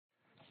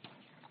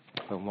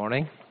Well,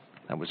 morning.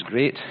 That was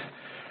great.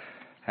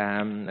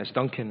 As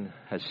Duncan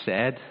has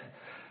said,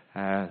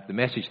 the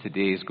message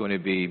today is going to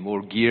be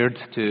more geared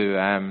to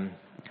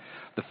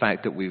the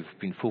fact that we've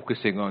been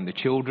focusing on the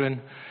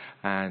children,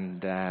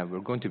 and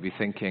we're going to be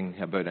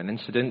thinking about an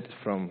incident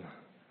from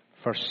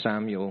 1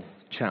 Samuel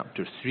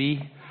chapter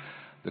 3,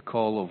 the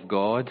call of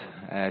God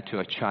to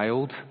a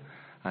child,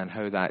 and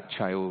how that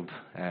child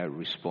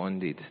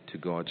responded to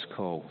God's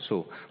call.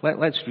 So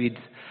let's read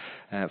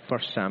 1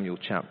 Samuel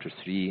chapter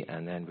 3,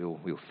 and then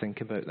we'll think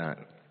about that.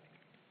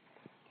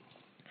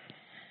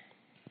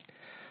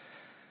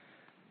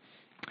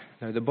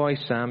 Now the boy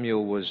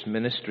Samuel was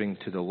ministering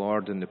to the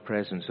Lord in the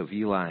presence of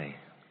Eli,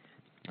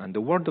 and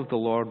the word of the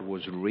Lord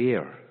was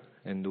rare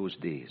in those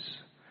days,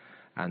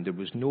 and there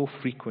was no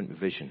frequent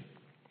vision.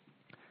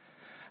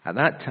 At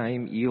that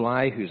time,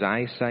 Eli, whose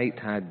eyesight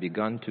had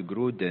begun to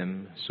grow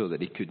dim so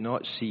that he could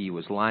not see,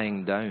 was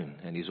lying down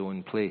in his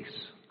own place.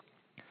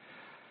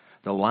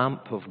 The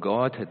lamp of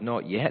God had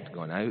not yet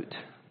gone out,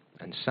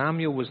 and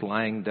Samuel was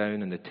lying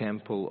down in the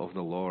temple of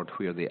the Lord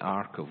where the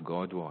ark of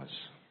God was.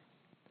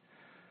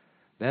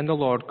 Then the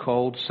Lord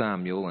called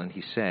Samuel, and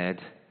he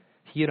said,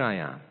 "Here I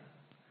am,"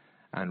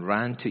 and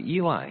ran to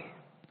Eli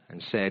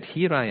and said,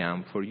 "Here I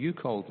am, for you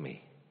called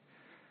me."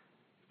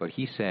 But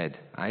he said,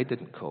 "I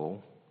didn't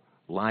call.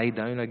 Lie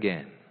down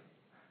again."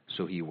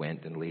 So he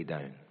went and lay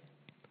down.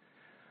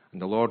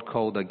 And the Lord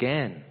called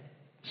again,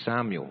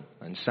 "Samuel."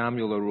 And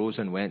Samuel arose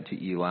and went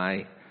to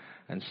Eli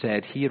and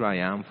said, "Here I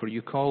am, for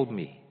you called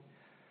me."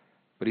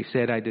 But he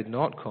said, "I did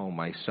not call,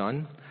 my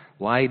son.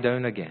 Lie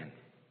down again."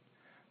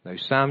 Now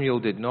Samuel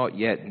did not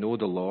yet know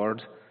the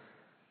Lord,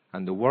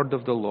 and the word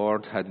of the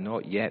Lord had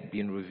not yet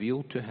been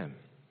revealed to him.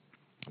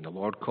 And the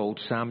Lord called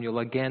Samuel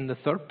again the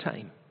third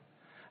time.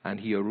 And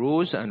he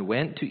arose and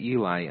went to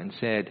Eli and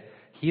said,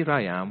 "Here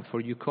I am,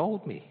 for you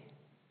called me."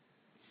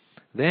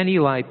 Then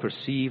Eli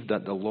perceived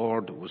that the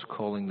Lord was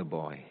calling the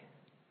boy.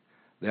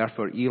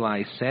 Therefore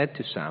Eli said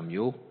to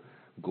Samuel,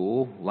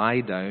 "Go, lie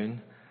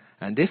down,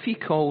 and if he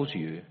calls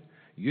you,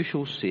 you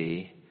shall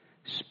say,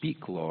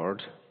 'Speak,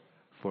 Lord,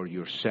 for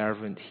your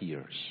servant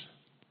hears.'"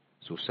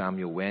 So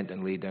Samuel went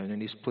and lay down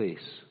in his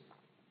place.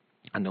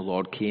 And the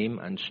Lord came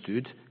and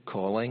stood,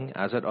 calling,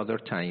 as at other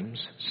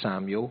times,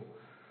 "Samuel,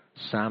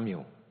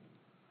 Samuel."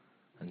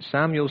 And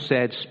Samuel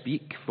said,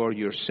 "Speak, for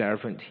your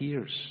servant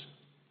hears."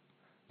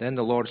 Then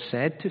the Lord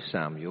said to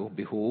Samuel,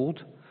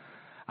 "Behold,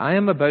 I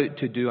am about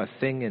to do a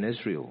thing in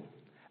Israel,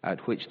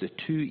 at which the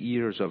two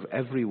ears of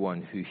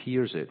everyone who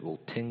hears it will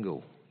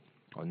tingle.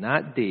 On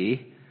that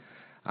day,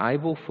 I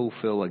will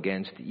fulfill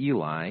against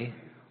Eli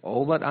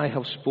all that I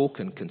have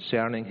spoken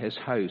concerning his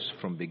house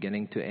from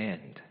beginning to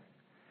end.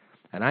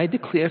 And I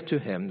declare to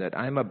him that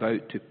I am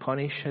about to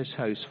punish his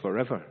house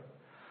forever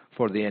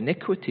for the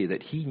iniquity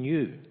that he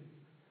knew,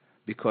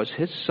 because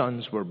his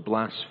sons were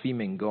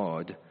blaspheming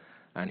God,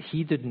 and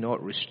he did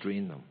not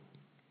restrain them.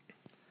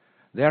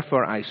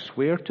 Therefore I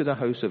swear to the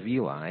house of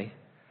Eli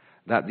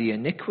that the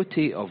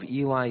iniquity of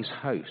Eli's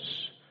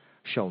house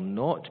shall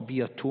not be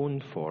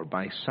atoned for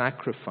by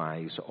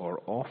sacrifice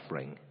or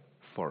offering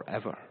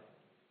forever."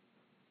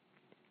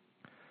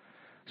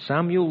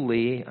 Samuel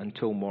lay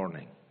until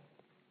morning.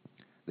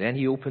 Then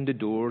he opened the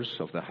doors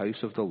of the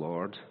house of the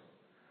Lord,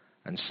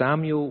 and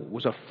Samuel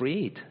was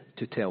afraid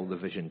to tell the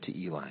vision to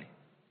Eli.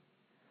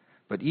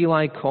 But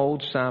Eli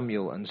called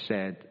Samuel and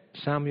said,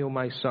 "Samuel,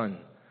 my son."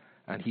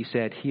 And he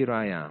said, "Here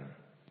I am."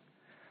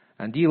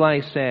 And Eli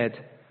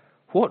said,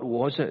 "What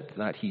was it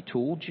that he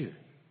told you?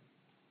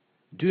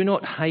 Do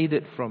not hide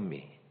it from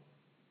me.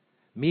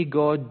 May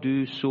God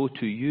do so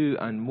to you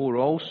and more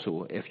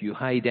also if you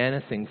hide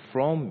anything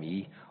from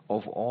me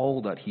of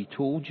all that he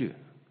told you."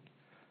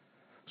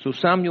 So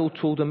Samuel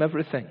told him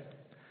everything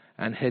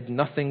and hid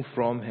nothing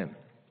from him.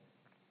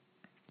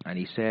 And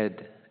he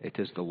said, "It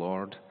is the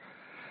Lord.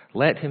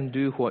 Let him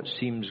do what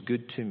seems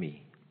good to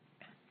me."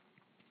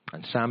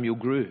 And Samuel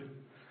grew,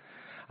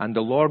 and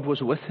the Lord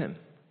was with him,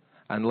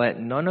 and let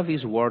none of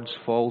his words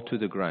fall to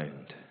the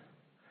ground.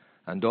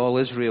 And all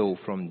Israel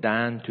from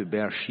Dan to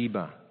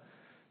Beersheba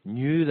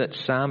knew that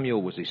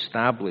Samuel was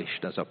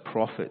established as a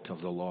prophet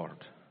of the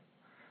Lord.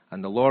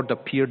 And the Lord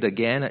appeared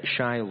again at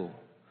Shiloh,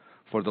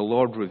 for the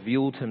Lord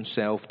revealed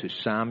himself to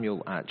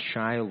Samuel at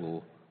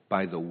Shiloh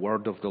by the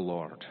word of the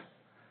Lord.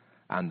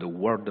 And the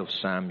word of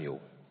Samuel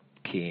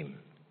came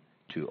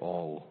to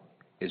all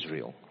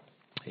Israel.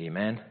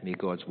 Amen. May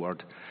God's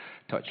word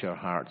touch our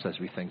hearts as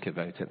we think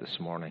about it this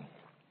morning.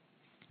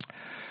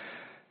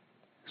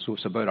 So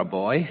it's about a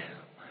boy,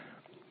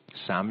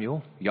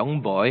 Samuel,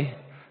 young boy,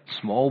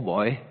 small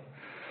boy,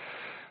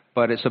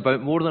 but it's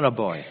about more than a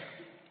boy.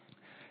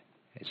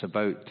 It's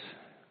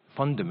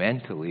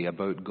fundamentally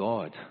about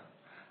God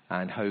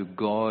and how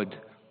God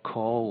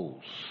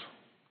calls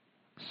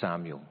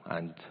Samuel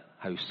and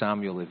how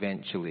Samuel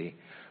eventually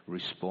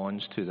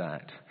responds to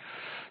that.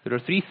 There are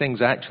three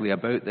things actually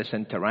about this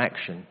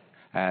interaction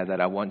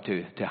that I want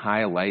to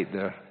highlight.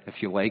 There,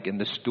 if you like, in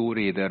the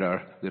story there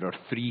are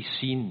three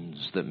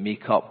scenes that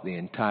make up the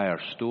entire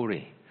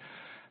story.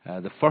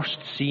 The first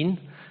scene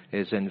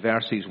is in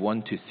verses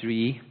 1 to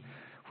 3,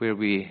 where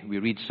we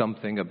read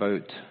something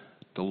about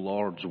the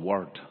Lord's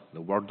word, the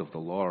word of the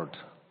Lord.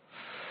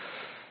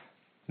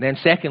 And then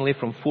secondly,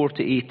 from 4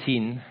 to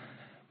 18,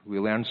 we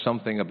learn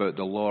something about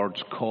the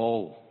Lord's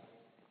call.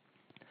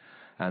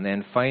 And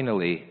then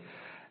finally,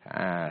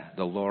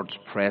 the Lord's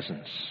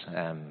presence,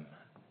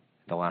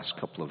 the last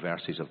couple of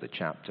verses of the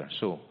chapter.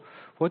 So,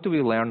 what do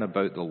we learn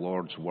about the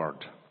Lord's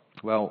word?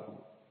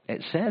 Well,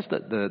 it says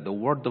that the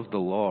word of the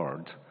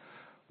Lord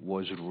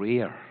was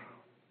rare.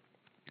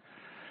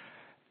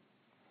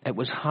 It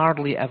was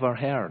hardly ever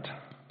heard.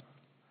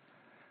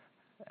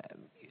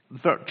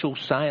 Virtual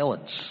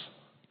silence.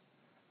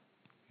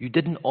 You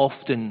didn't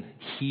often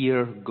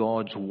hear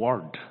God's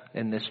word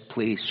in this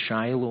place,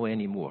 Shiloh,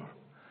 anymore.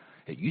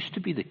 It used to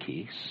be the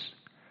case,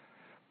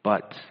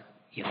 but,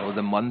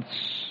 the months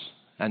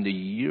and the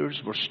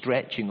years were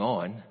stretching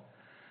on,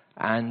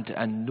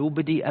 and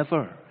nobody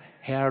ever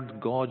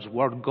heard God's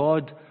word.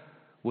 God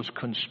was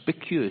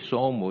conspicuous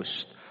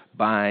almost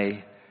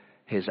by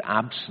his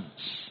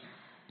absence.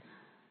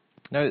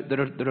 Now,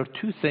 there are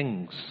two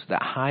things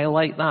that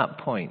highlight that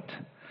point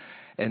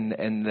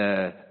in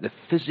the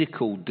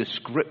physical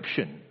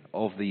description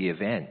of the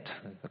event,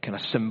 kind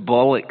of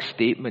symbolic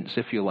statements,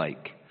 if you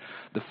like.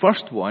 The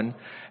first one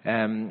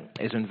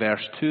is in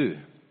verse 2.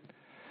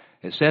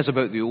 It says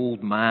about the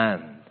old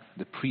man,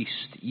 the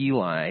priest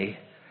Eli,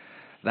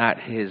 that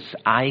his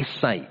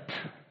eyesight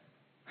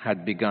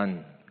had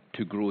begun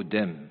to grow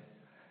dim,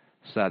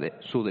 so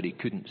that he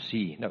couldn't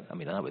see. Now,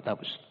 that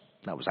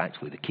was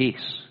actually the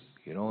case.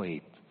 He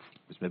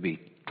was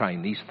maybe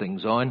trying these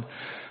things on.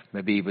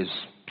 Maybe he was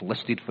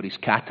listed for his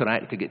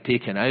cataract to get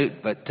taken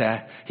out, but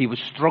he was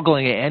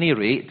struggling at any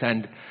rate,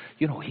 and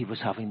he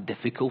was having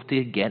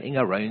difficulty getting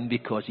around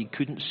because he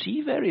couldn't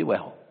see very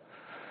well.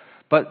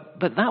 But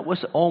that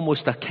was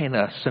almost a kind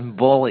of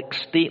symbolic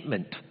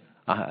statement,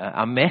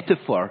 a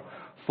metaphor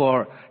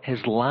for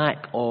his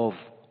lack of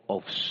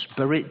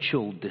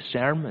spiritual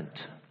discernment.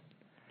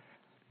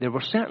 There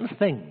were certain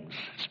things,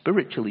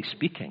 spiritually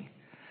speaking,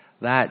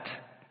 that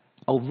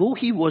although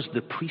he was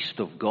the priest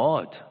of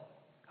God,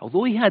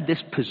 although he had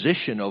this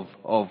position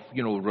of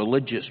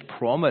religious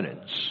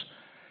prominence,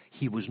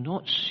 he was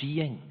not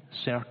seeing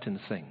certain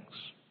things.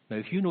 Now,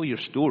 if you know your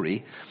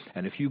story,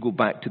 and if you go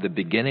back to the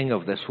beginning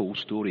of this whole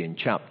story in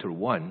chapter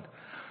 1,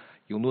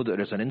 you'll know that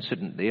there's an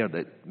incident there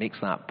that makes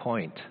that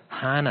point.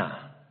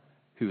 Hannah,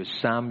 who is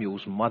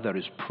Samuel's mother,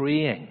 is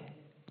praying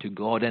to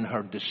God in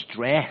her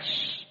distress.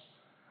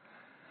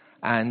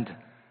 And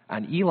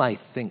Eli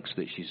thinks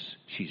that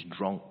she's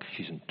drunk,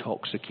 she's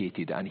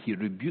intoxicated, and he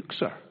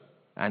rebukes her.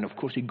 And of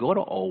course he got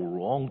it all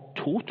wrong,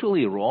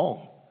 totally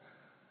wrong,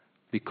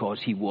 because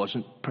he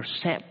wasn't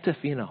perceptive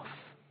enough.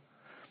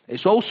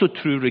 It's also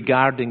true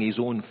regarding his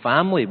own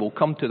family. We'll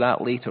come to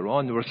that later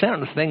on. There were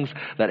certain things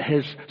that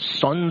his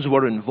sons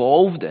were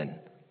involved in.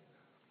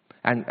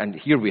 And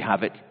here we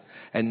have it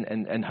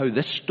in how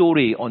this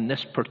story on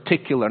this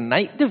particular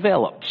night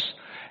develops.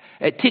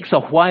 It takes a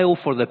while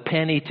for the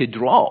penny to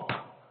drop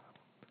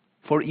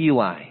for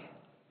Eli.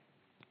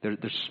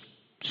 There's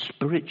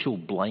spiritual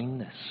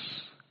blindness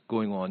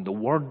going on. The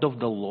word of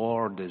the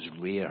Lord is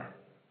rare.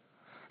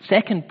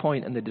 Second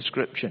point in the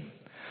description.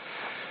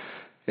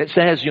 It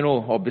says,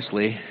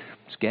 obviously,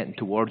 it's getting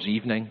towards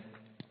evening.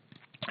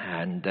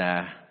 And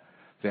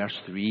verse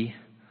 3,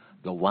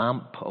 the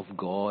lamp of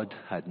God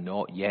had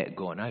not yet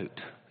gone out.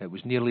 It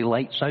was nearly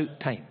lights out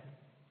time.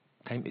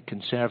 Time to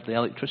conserve the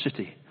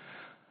electricity.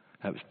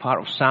 It was part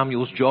of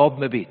Samuel's job,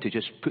 maybe, to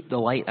just put the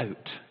light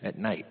out at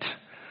night.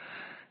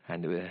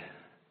 And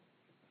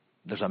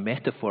there's a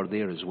metaphor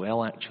there as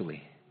well,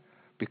 actually.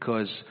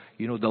 Because,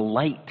 the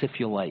light, if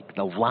you like,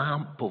 the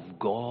lamp of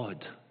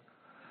God,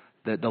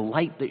 the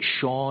light that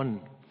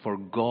shone for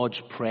God's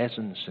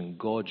presence and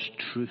God's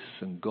truth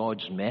and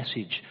God's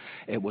message,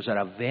 it was at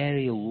a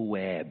very low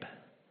ebb.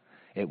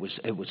 It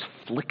was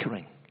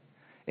flickering.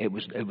 It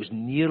was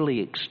nearly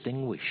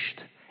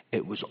extinguished.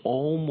 It was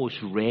almost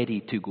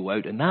ready to go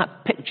out. And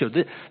that picture,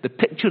 the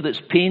picture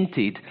that's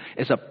painted,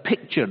 is a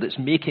picture that's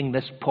making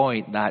this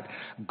point that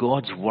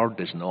God's word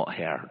is not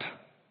heard.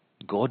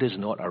 God is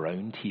not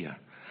around here.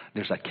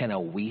 There's a kind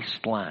of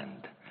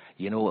wasteland.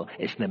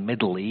 It's the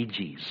Middle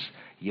Ages.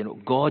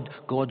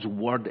 God's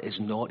word is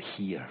not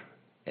here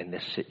in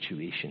this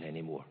situation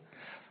anymore.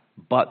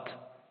 But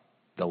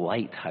the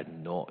light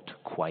had not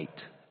quite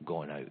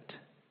gone out.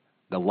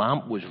 The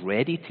lamp was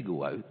ready to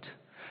go out,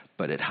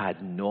 but it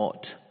had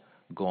not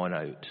gone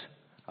out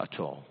at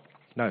all.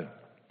 Now,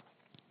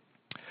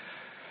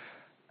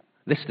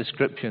 this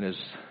description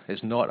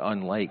is not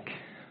unlike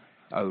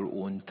our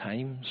own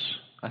times.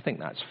 I think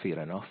that's fair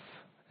enough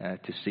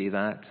to say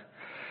that.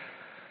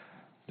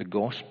 The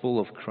gospel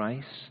of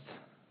Christ,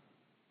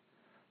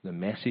 the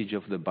message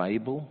of the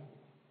Bible,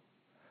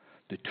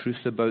 the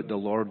truth about the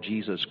Lord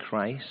Jesus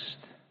Christ,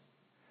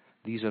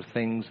 these are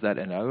things that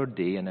in our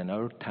day and in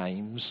our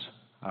times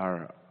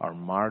are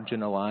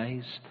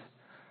marginalized,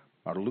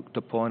 are looked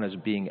upon as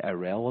being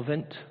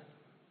irrelevant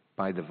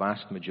by the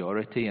vast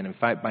majority, and in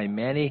fact by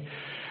many,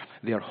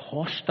 they are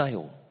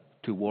hostile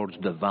towards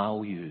the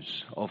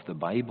values of the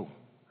Bible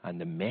and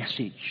the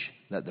message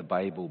that the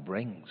Bible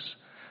brings.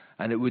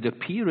 And it would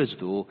appear as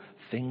though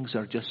things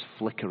are just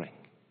flickering,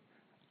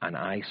 and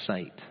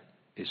eyesight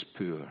is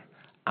poor,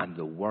 and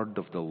the word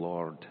of the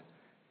Lord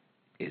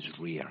is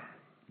rare.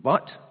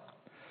 But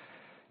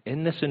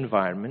in this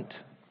environment,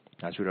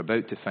 as we're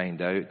about to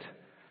find out,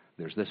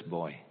 there's this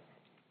boy.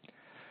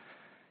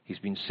 He's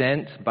been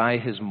sent by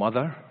his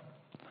mother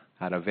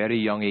at a very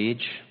young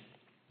age.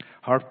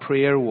 Her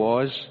prayer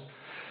was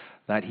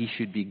that he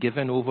should be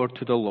given over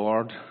to the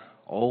Lord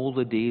all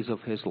the days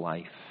of his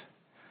life.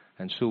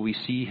 And so we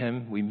see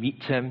him, we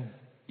meet him,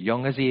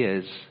 young as he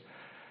is,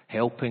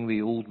 helping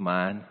the old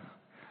man,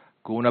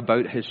 going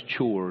about his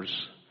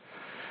chores.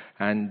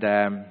 And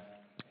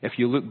if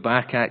you look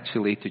back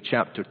actually to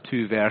chapter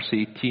 2, verse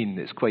 18,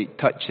 it's quite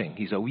touching.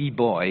 He's a wee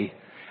boy,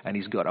 and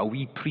he's got a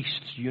wee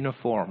priest's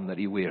uniform that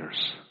he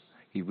wears.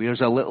 He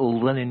wears a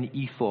little linen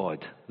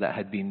ephod that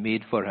had been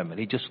made for him, and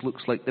he just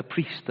looks like the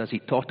priest as he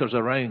totters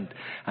around,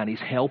 and he's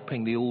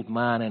helping the old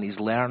man, and he's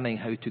learning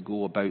how to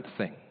go about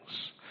things.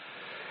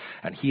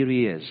 And here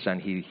he is,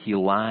 and he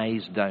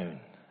lies down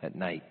at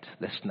night,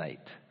 this night,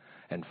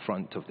 in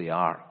front of the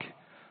ark,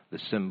 the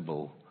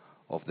symbol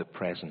of the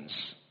presence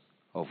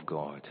of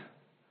God.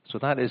 So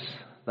that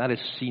is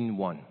scene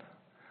one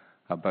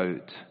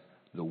about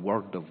the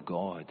Word of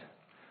God,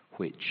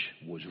 which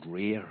was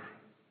rare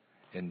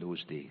in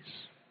those days.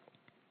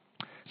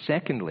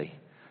 Secondly,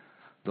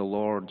 the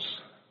Lord's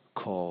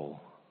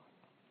call.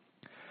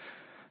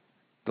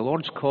 The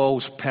Lord's call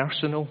is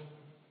personal.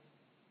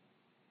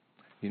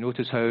 You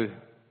notice how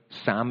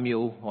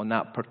Samuel, on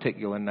that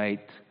particular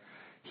night,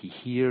 he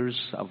hears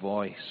a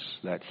voice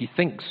that he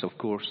thinks, of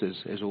course,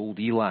 is old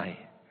Eli.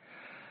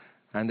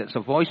 And it's a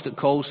voice that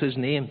calls his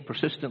name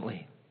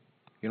persistently.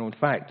 In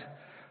fact,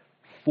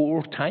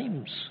 4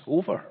 times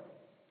over,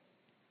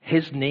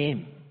 his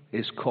name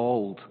is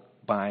called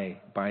by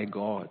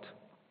God.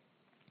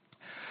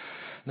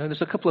 Now,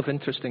 there's a couple of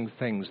interesting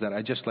things that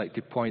I'd just like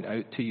to point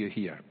out to you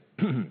here.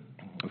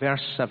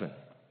 Verse 7.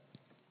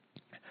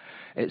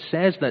 It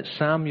says that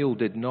Samuel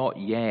did not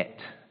yet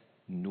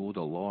know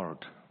the Lord.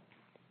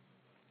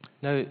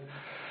 Now,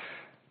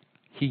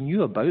 he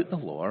knew about the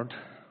Lord.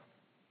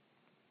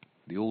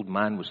 The old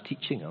man was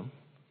teaching him.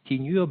 He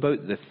knew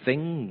about the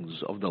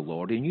things of the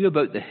Lord. He knew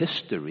about the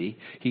history.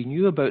 He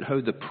knew about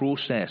how the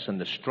process and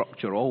the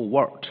structure all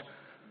worked.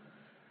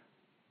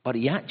 But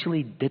he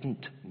actually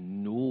didn't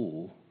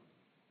know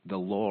the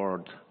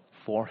Lord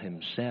for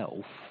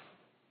himself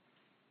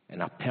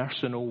in a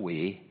personal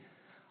way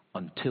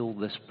until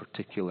this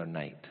particular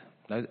night.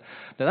 Now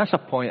that's a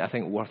point I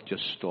think worth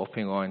just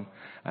stopping on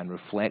and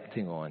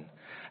reflecting on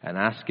and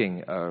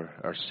asking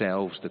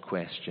ourselves the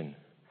question,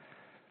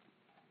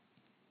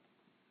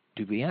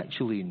 do we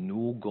actually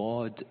know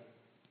God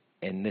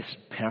in this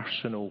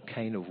personal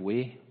kind of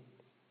way?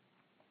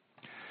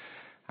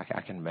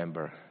 I can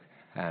remember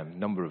a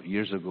number of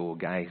years ago a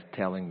guy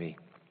telling me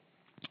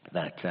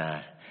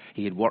that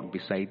he had worked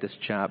beside this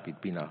chap.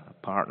 He'd been a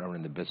partner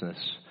in the business.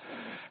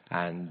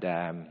 And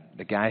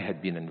the guy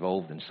had been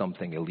involved in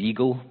something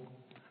illegal,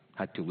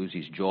 had to lose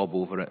his job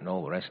over it and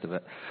all the rest of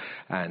it.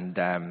 And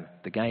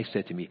the guy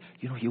said to me,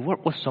 you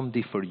work with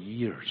somebody for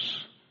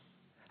years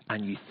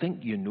and you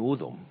think you know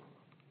them,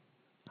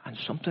 and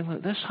something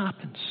like this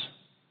happens.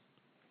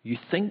 You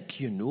think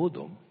you know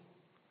them,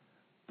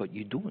 but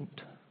you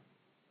don't.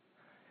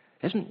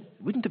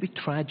 Wouldn't it be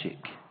tragic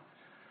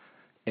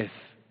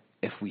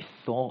if we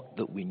thought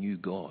that we knew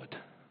God,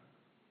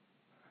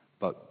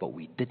 but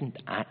we didn't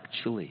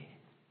actually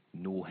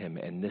know him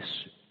in this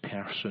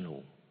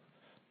personal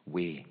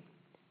way?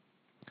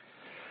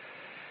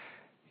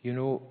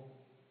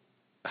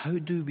 How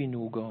do we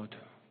know God?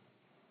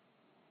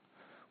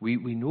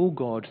 We know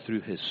God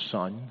through his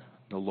Son,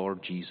 the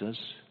Lord Jesus,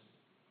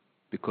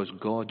 because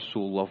God so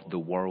loved the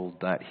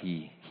world that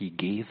he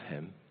gave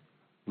him.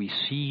 We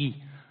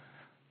see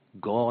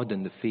God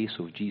in the face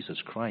of Jesus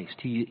Christ.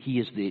 He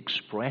is the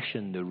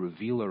expression, the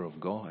revealer of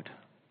God.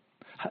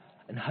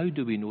 And how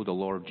do we know the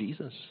Lord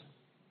Jesus?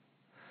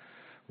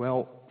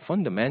 Well,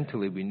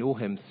 fundamentally, we know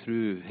him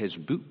through his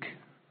book,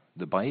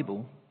 the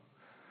Bible,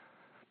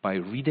 by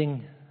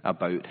reading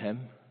about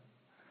him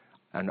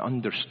and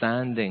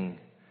understanding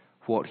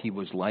what he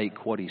was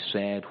like, what he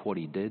said, what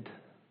he did.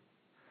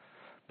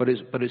 But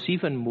it's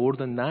even more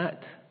than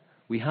that.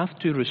 We have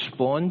to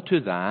respond to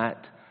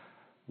that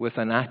with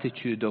an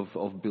attitude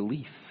of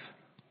belief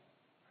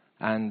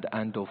and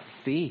of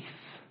faith.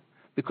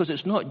 Because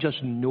it's not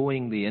just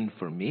knowing the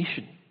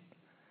information.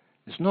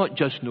 It's not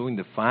just knowing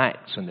the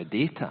facts and the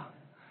data.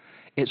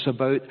 It's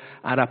about,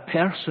 at a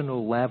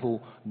personal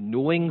level,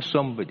 knowing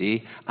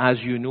somebody as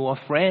you know a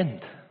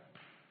friend.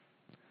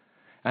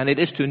 And it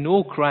is to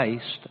know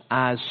Christ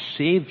as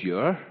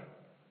Savior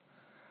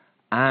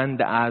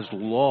and as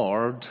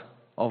Lord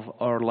of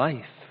our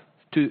life.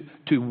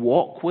 To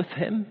walk with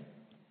him,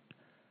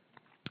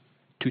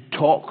 to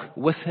talk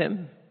with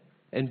him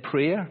in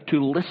prayer,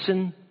 to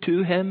listen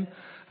to him.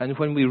 And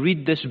when we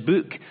read this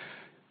book,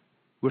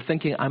 We're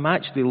thinking, I'm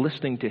actually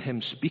listening to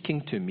him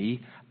speaking to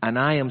me, and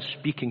I am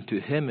speaking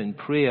to him in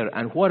prayer.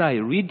 And what I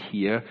read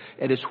here,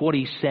 it is what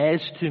he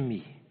says to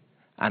me.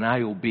 And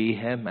I obey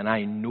him, and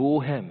I know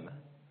him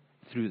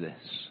through this.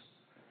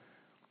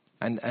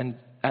 And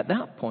at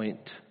that point,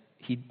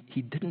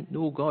 he didn't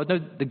know God. Now,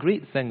 the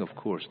great thing, of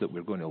course, that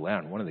we're going to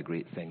learn, one of the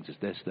great things is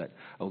this, that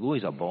although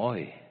he's a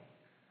boy,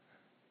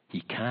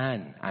 he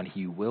can and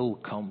he will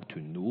come to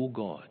know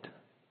God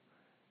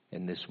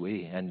in this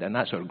way. And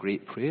that's our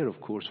great prayer, of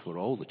course, for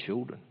all the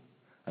children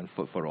and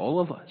for all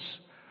of us,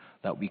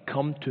 that we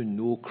come to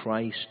know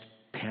Christ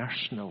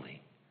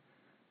personally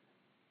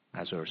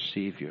as our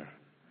Savior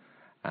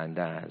and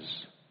as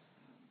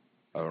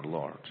our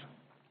Lord.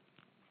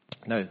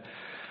 Now,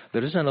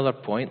 there is another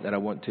point that I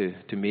want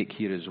to make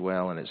here as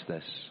well, and it's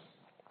this.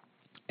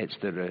 It's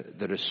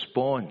the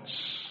response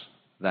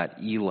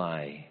that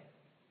Eli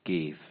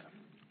gave.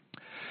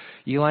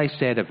 Eli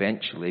said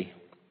eventually,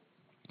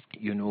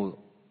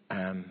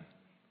 I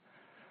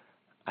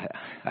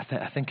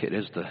think it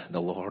is the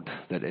Lord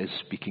that is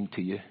speaking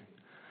to you.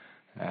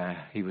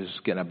 He was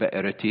getting a bit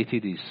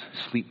irritated. His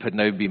sleep had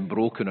now been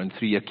broken on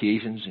 3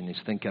 occasions, and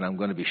he's thinking, I'm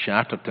going to be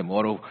shattered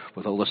tomorrow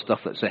with all the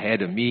stuff that's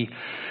ahead of me.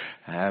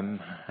 And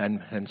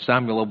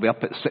Samuel will be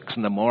up at 6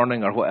 in the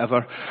morning or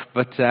whatever.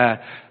 But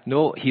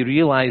no, he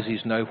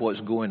realizes now what's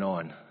going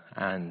on.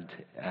 And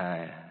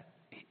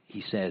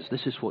he says,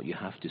 this is what you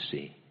have to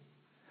say.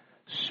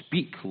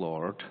 Speak,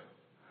 Lord,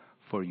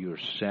 for your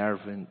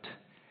servant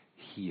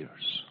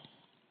hears.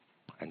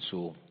 And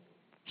so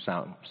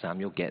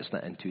Samuel gets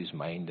that into his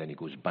mind, and he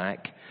goes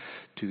back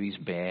to his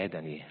bed,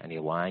 and he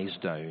lies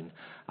down,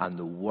 and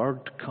the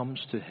word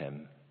comes to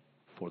him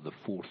for the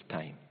 4th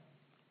time.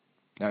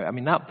 Now,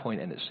 that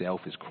point in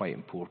itself is quite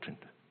important.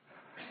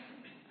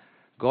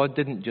 God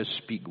didn't just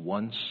speak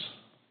once,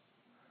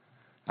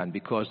 and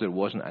because there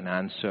wasn't an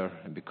answer,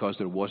 and because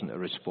there wasn't a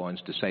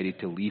response, decided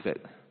to leave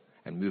it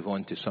and move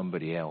on to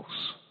somebody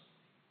else.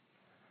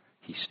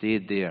 He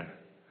stayed there,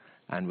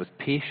 and with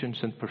patience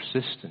and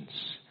persistence,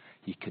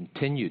 he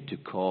continued to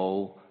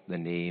call the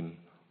name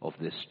of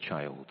this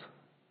child.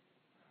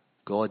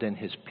 God in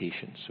his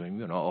patience. We're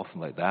not often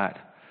like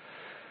that.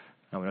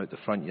 I went out the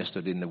front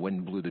yesterday and the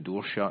wind blew the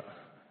door shut.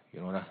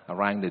 And I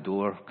rang the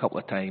door a couple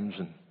of times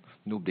and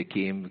nobody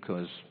came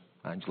because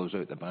Angela's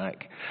out the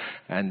back.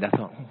 And I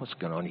thought, what's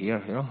going on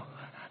here,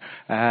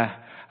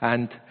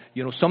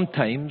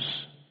 sometimes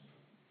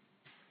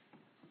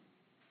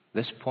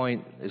this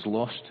point is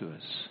lost to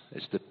us.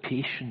 It's the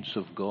patience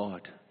of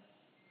God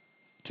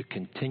to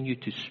continue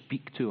to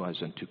speak to us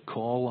and to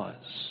call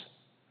us.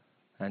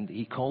 And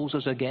he calls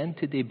us again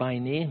today by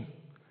name.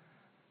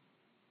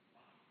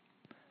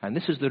 And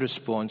this is the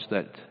response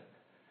that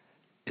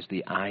is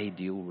the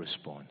ideal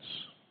response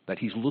that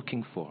he's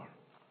looking for.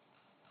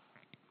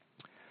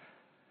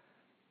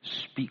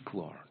 Speak,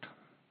 Lord.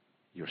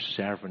 Your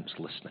servant's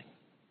listening.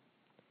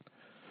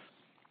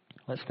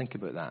 Let's think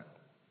about that.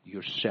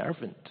 Your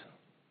servant.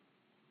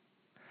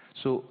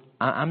 So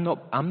I'm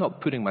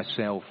not putting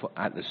myself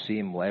at the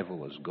same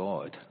level as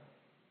God.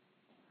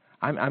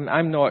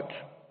 I'm not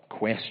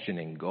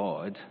questioning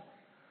God.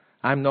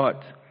 I'm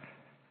not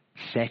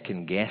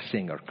second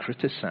guessing or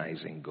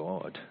criticizing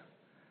God.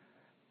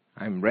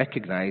 I'm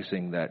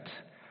recognizing that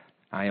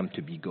I am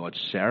to be God's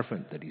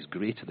servant, that he's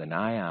greater than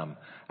I am,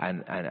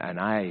 and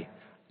I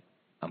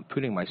am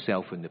putting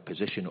myself in the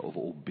position of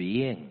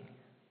obeying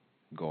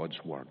God's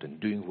word and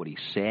doing what he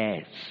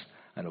says,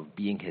 and of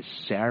being his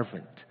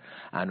servant,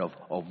 and of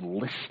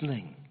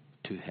listening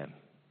to him.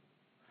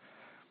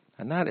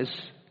 And that is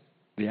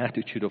the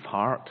attitude of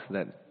heart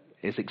that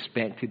is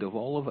expected of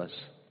all of us,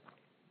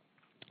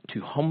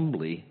 to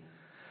humbly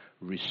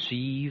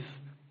receive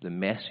the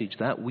message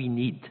that we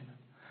need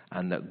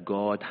and that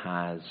God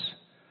has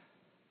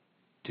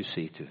to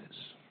say to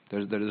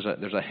us.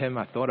 There's a hymn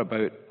I thought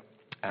about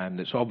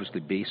that's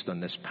obviously based on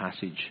this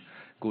passage.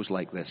 It goes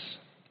like this.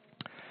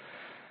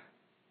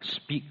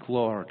 Speak,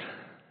 Lord,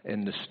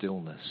 in the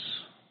stillness,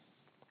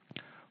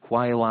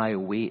 while I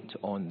wait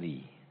on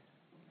thee.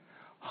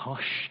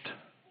 Hushed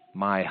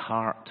my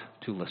heart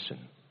to listen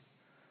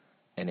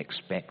in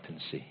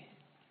expectancy.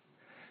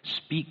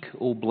 Speak,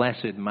 O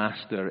blessed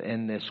Master,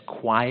 in this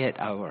quiet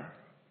hour.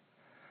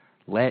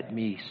 Let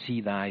me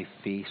see thy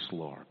face,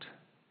 Lord.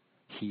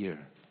 Hear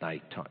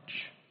thy touch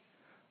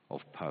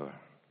of power.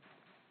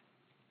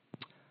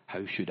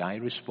 How should I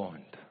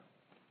respond?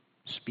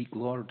 Speak,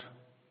 Lord.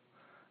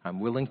 I'm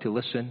willing to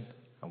listen.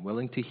 I'm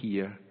willing to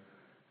hear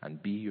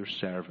and be your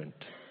servant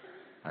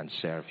and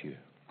serve you.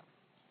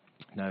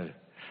 Now,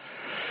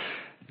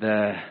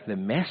 the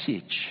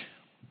message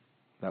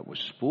that was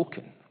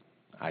spoken,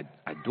 I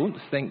don't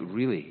think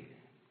really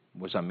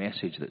was a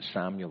message that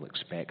Samuel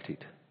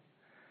expected.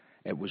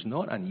 It was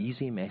not an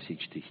easy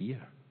message to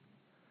hear.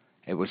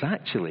 It was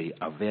actually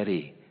a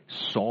very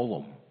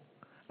solemn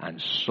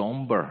and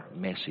somber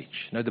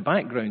message. Now, the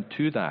background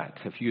to that,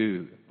 if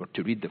you were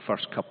to read the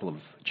first couple of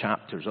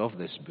chapters of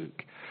this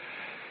book,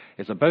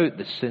 is about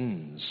the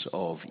sins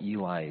of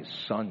Eli's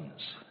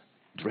sons.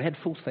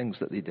 Dreadful things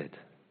that they did.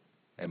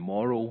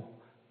 Immoral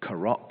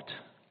corrupt,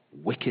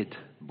 wicked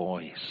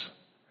boys.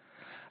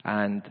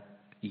 And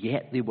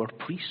yet they were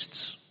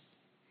priests.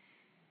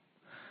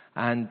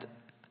 And,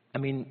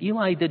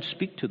 Eli did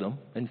speak to them,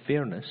 in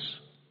fairness.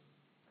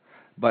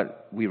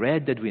 But we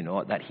read, did we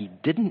not, that he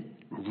didn't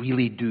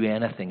really do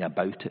anything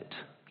about it.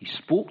 He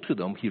spoke to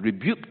them, he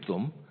rebuked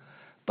them,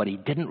 but he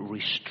didn't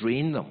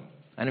restrain them.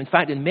 And in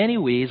fact, in many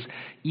ways,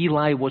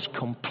 Eli was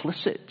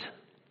complicit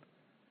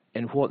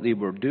in what they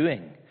were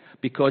doing,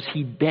 because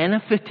he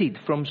benefited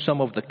from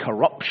some of the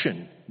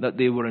corruption that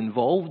they were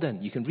involved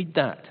in. You can read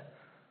that.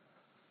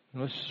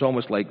 It's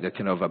almost like the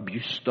kind of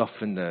abuse stuff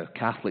in the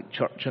Catholic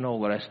Church and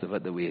all the rest of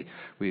it that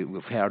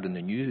we've heard in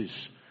the news.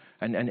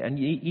 And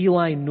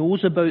Eli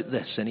knows about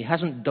this, and he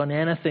hasn't done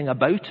anything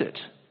about it.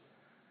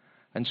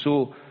 And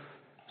so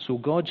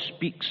God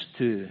speaks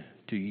to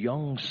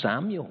young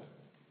Samuel,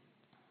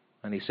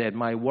 and he said,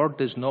 my word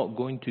is not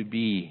going to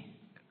be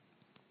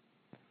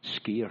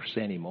scarce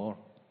anymore.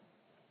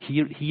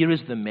 Here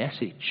is the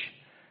message,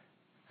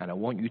 and I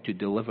want you to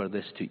deliver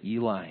this to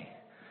Eli.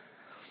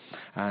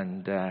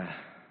 And the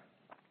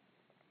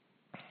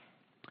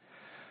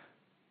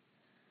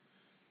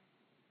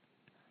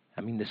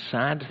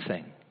sad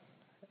thing,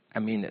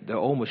 the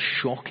almost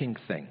shocking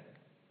thing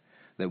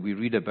that we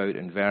read about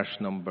in verse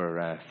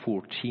number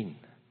 14,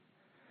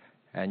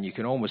 and you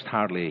can almost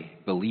hardly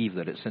believe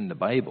that it's in the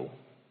Bible,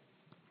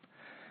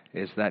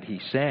 is that he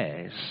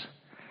says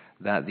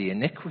that the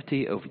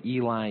iniquity of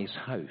Eli's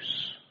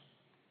house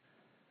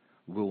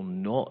will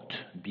not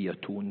be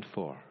atoned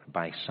for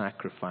by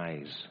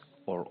sacrifice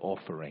or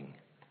offering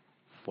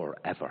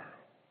forever.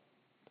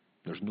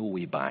 There's no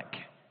way back.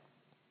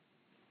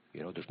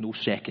 There's no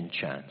second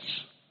chance.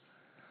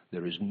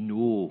 There is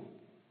no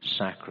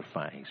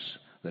sacrifice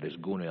that is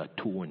going to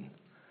atone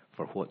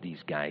for what these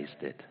guys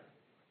did.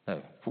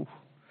 Now,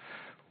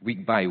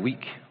 week by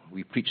week,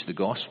 we preach the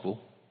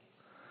gospel,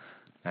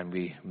 and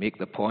we make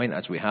the point,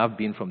 as we have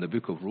been from the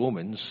book of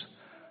Romans,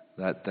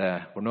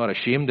 that we're not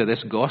ashamed of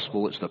this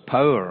gospel. It's the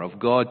power of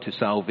God to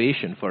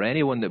salvation for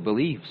anyone that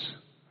believes.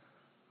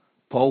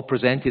 Paul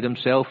presented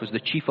himself as the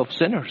chief of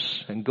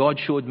sinners, and God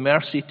showed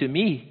mercy to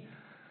me.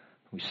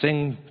 We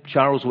sing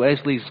Charles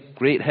Wesley's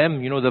great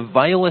hymn, the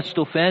vilest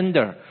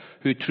offender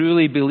who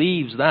truly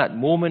believes that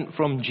moment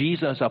from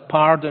Jesus a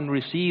pardon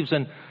receives.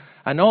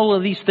 And all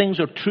of these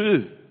things are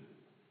true.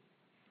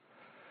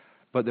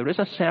 But there is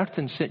a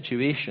certain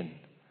situation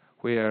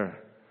where,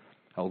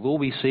 although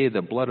we say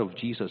the blood of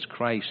Jesus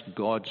Christ,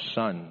 God's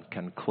Son,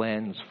 can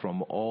cleanse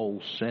from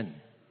all sin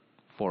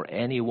for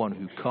anyone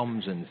who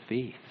comes in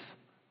faith,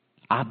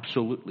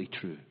 absolutely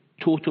true,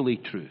 totally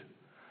true,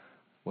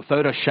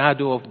 without a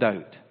shadow of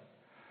doubt.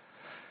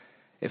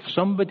 If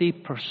somebody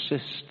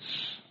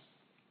persists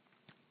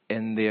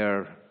in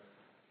their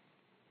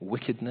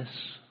wickedness,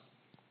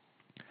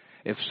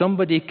 if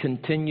somebody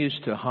continues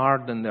to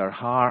harden their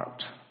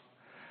heart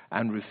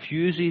and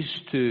refuses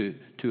to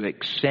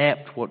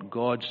accept what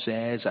God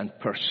says and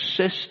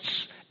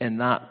persists in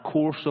that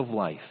course of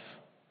life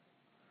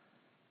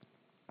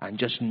and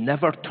just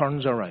never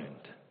turns around,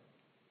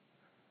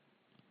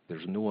 there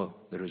is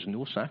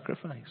no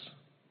sacrifice.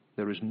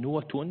 There is no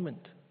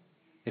atonement.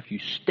 If you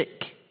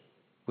stick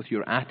with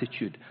your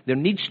attitude, there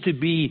needs to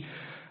be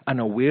an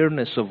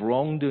awareness of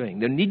wrongdoing.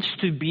 There needs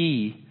to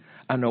be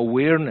an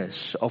awareness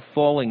of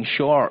falling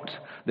short.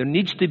 There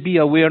needs to be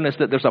awareness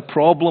that there's a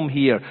problem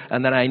here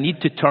and that I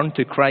need to turn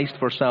to Christ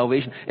for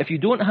salvation. If you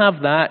don't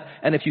have that,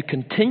 and if you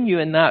continue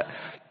in that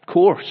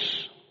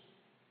course,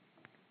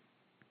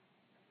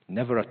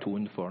 never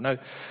atoned for. Now,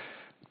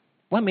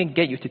 let me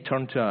get you to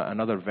turn to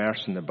another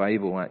verse in the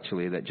Bible,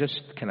 actually, that just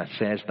kind of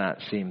says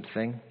that same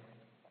thing.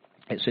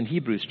 It's in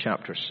Hebrews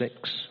chapter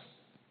 6.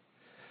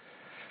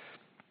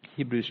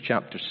 Hebrews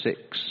chapter 6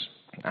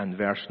 and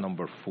verse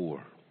number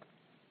 4.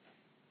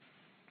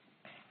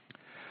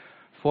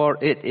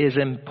 For it is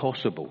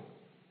impossible,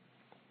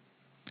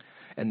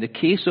 in the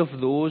case of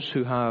those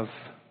who have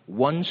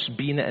once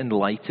been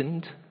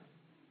enlightened,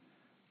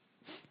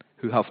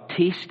 who have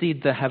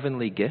tasted the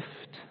heavenly gift,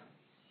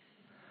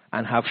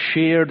 and have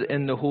shared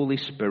in the Holy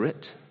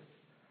Spirit,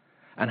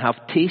 and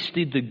have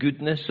tasted the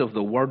goodness of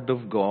the Word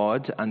of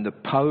God and the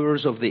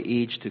powers of the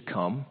age to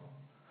come,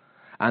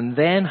 and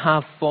then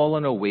have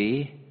fallen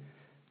away,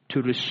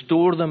 to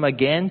restore them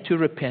again to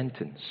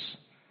repentance,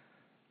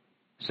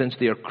 since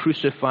they are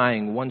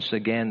crucifying once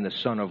again the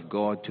Son of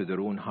God to their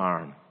own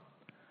harm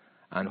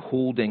and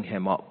holding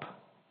him up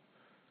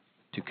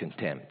to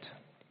contempt.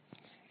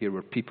 Here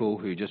were people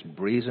who just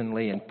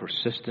brazenly and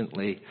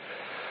persistently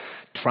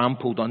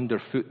trampled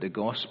underfoot the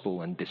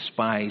gospel and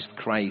despised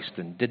Christ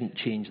and didn't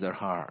change their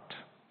heart.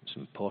 It's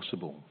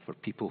impossible for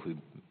people who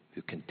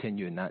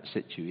continue in that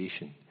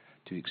situation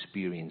to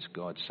experience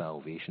God's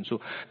salvation.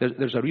 So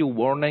there's a real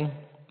warning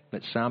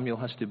that Samuel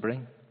has to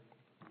bring.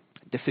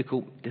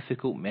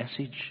 Difficult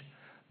message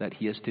that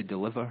he has to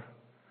deliver.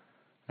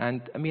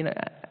 And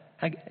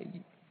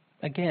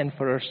again,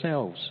 for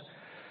ourselves,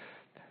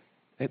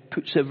 it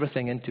puts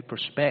everything into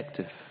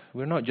perspective.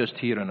 We're not just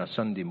here on a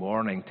Sunday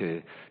morning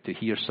to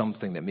hear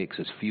something that makes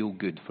us feel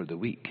good for the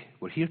week.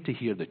 We're here to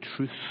hear the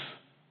truth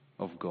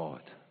of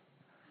God.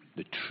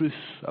 The truth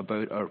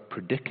about our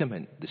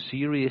predicament, the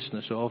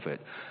seriousness of it,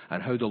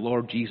 and how the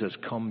Lord Jesus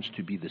comes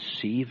to be the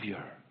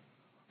Savior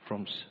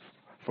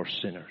for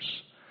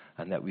sinners.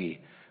 And that we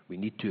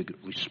need to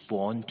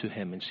respond to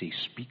him and say,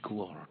 "Speak,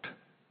 Lord,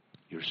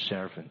 your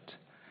servant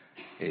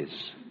is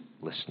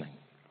listening."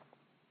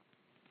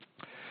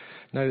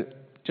 Now,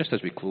 just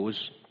as we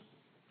close,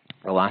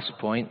 the last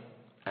point,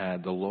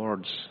 the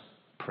Lord's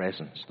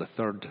presence, the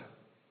third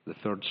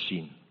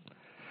scene.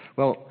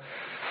 Well,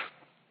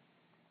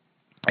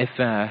 if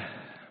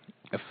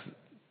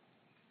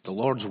the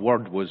Lord's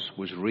word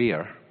was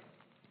rare,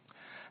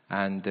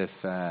 and if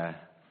the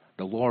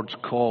Lord's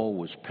call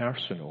was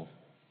personal,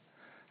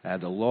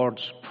 the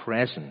Lord's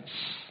presence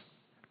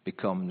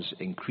becomes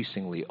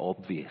increasingly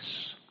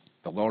obvious.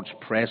 The Lord's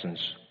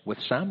presence with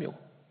Samuel.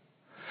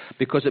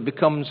 Because it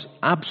becomes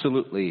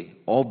absolutely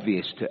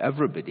obvious to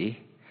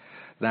everybody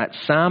that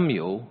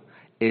Samuel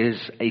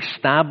is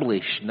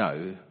established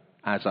now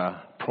as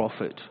a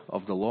prophet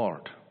of the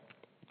Lord.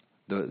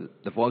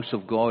 The voice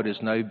of God is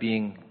now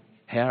being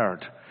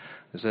heard.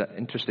 There's an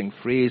interesting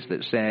phrase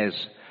that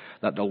says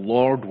that the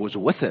Lord was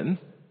with him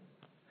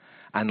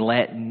and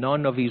let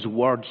none of his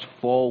words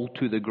fall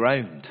to the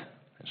ground.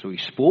 And so he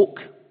spoke.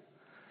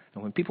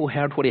 And when people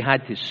heard what he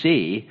had to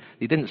say,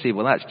 they didn't say,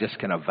 "Well, that's just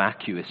kind of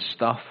vacuous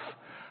stuff.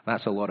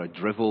 That's a lot of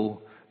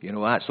drivel.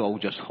 That's all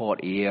just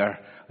hot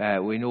air.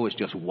 We know it's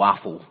just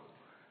waffle."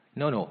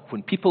 No.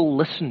 When people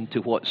listened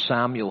to what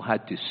Samuel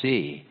had to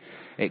say,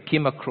 it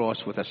came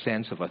across with a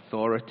sense of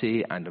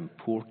authority and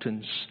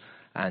importance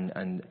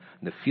and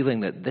the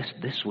feeling that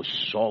this was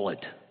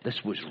solid.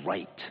 This was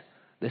right.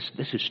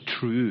 This is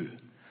true.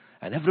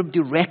 And everybody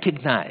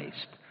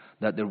recognized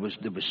that there was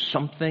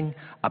something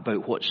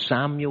about what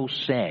Samuel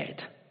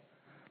said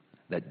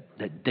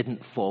that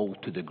didn't fall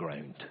to the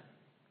ground.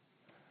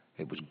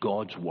 It was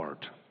God's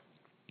word.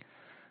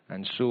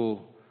 And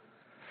so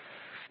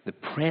the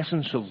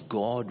presence of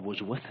God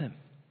was with him.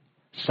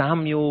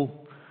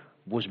 Samuel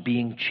was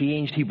being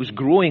changed. He was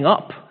growing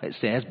up, it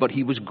says, but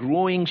he was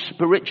growing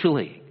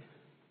spiritually.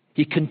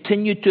 He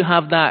continued to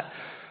have that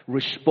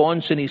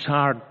response in his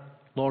heart,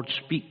 "Lord,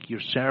 speak, your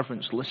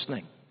servant's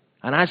listening."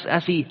 And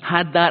as he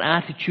had that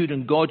attitude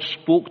and God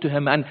spoke to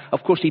him, and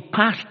of course he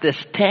passed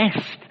this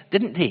test,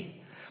 didn't he?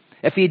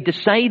 If he had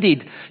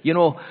decided,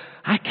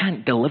 I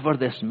can't deliver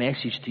this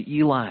message to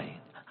Eli,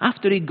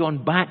 after he'd gone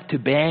back to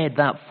bed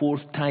that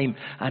fourth time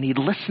and he'd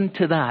listened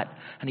to that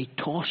and he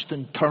tossed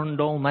and turned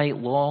all night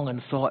long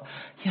and thought,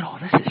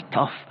 this is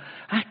tough.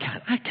 I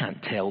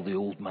can't tell the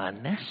old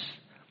man this.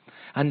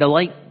 And the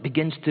light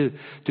begins to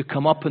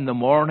come up in the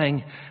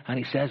morning, and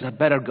he says, "I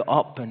better get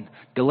up and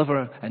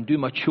deliver and do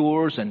my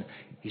chores." And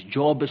his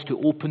job is to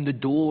open the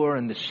door,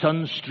 and the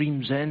sun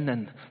streams in,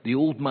 and the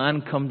old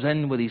man comes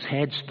in with his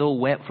head still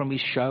wet from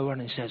his shower,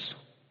 and he says,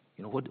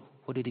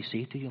 what did he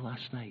say to you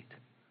last night?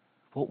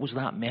 What was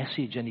that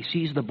message? And he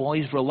sees the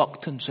boy's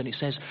reluctance, and he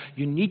says,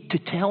 "You need to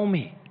tell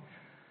me."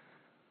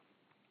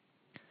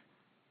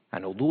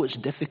 And although it's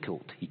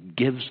difficult, he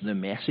gives the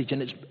message,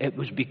 and it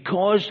was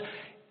because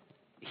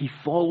he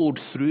followed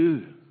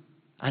through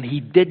and he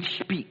did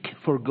speak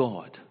for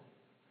God.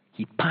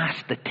 He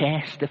passed the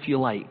test, if you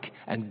like,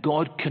 and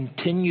God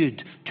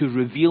continued to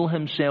reveal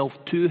himself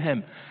to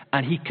him,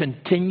 and he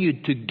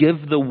continued to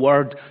give the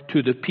word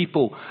to the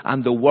people,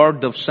 and the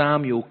word of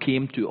Samuel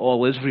came to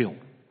all Israel.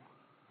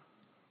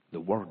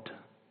 The word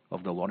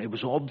of the Lord. It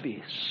was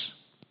obvious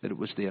that it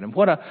was there. And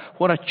what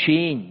a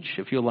change,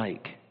 if you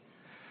like.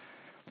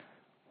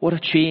 What a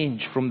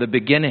change from the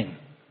beginning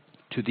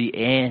to the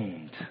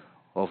end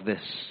of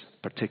this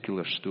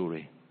particular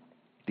story.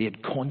 They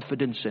had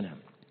confidence in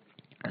him.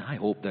 And I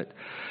hope that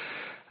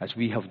as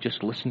we have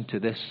just listened to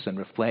this and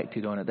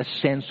reflected on it,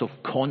 this sense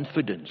of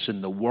confidence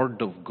in the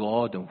Word of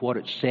God and what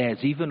it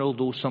says, even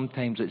although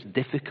sometimes it's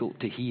difficult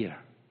to hear,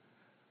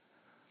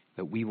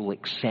 that we will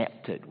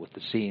accept it with the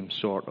same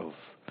sort of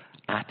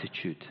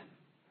attitude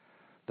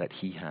that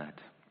he had.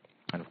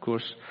 And of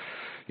course,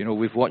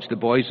 we've watched the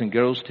boys and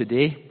girls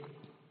today.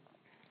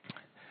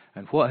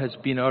 And what has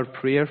been our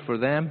prayer for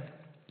them?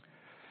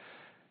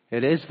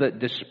 It is that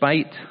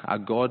despite a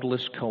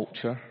godless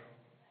culture,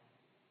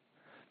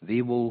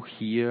 they will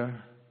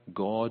hear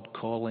God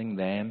calling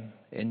them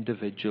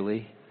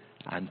individually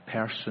and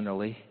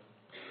personally,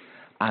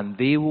 and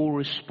they will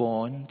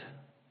respond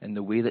in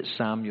the way that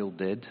Samuel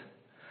did,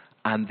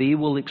 and they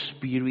will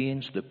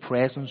experience the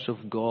presence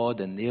of God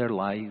in their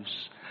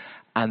lives,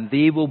 and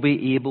they will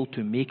be able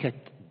to make a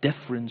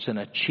difference and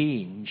a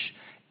change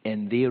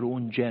in their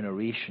own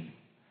generation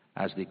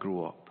as they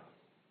grow up.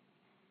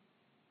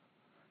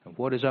 And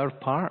what is our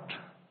part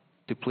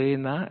to play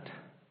in that?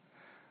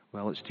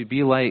 Well, it's to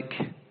be like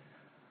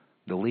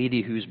the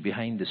lady who's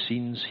behind the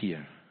scenes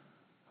here.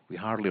 We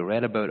hardly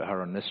read about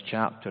her in this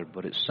chapter,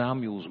 but it's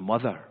Samuel's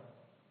mother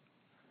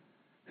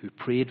who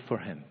prayed for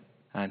him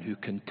and who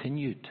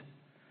continued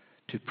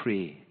to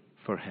pray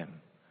for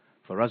him.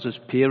 For us as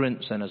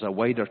parents and as a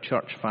wider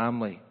church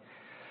family,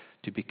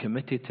 to be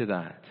committed to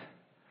that.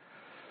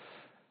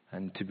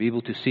 And to be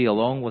able to say,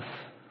 along with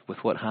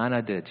what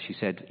Hannah did, she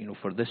said,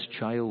 for this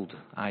child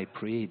I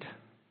prayed,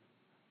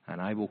 and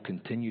I will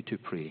continue to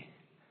pray.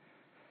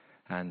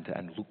 And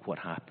look what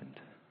happened.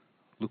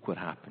 Look what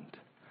happened.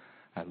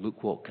 And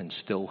look what can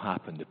still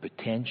happen. The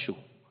potential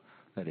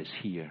that is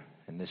here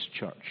in this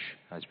church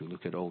as we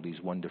look at all these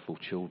wonderful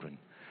children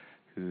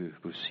who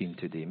we've seen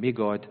today. May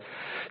God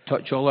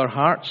touch all our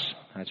hearts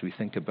as we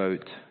think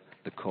about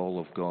the call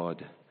of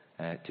God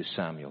to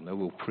Samuel. Now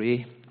we'll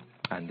pray,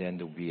 and then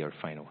there'll be our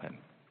final hymn.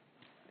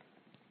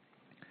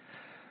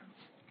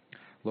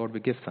 Lord, we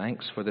give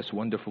thanks for this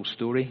wonderful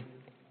story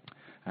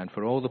and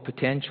for all the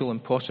potential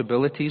and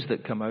possibilities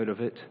that come out of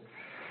it.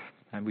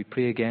 And we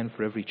pray again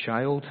for every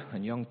child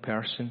and young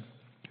person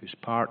who's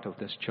part of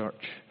this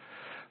church,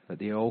 that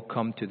they all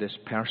come to this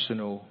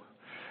personal,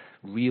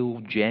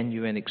 real,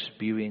 genuine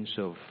experience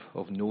of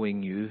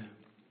knowing you,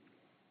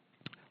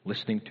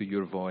 listening to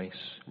your voice,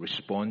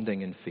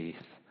 responding in faith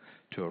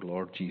to our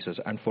Lord Jesus.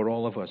 And for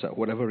all of us, at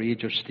whatever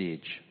age or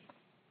stage,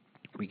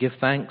 we give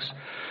thanks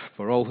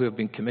for all who have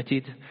been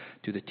committed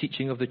to the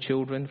teaching of the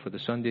children, for the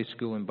Sunday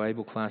school and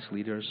Bible class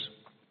leaders,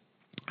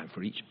 and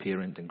for each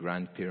parent and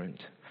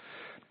grandparent.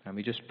 And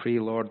we just pray,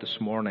 Lord, this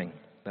morning,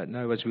 that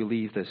now as we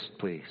leave this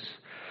place,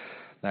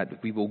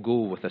 that we will go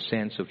with a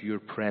sense of your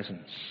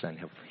presence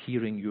and of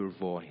hearing your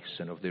voice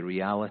and of the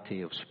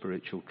reality of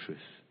spiritual truth,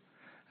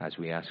 as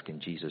we ask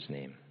in Jesus'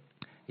 name.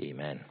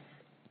 Amen.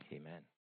 Amen.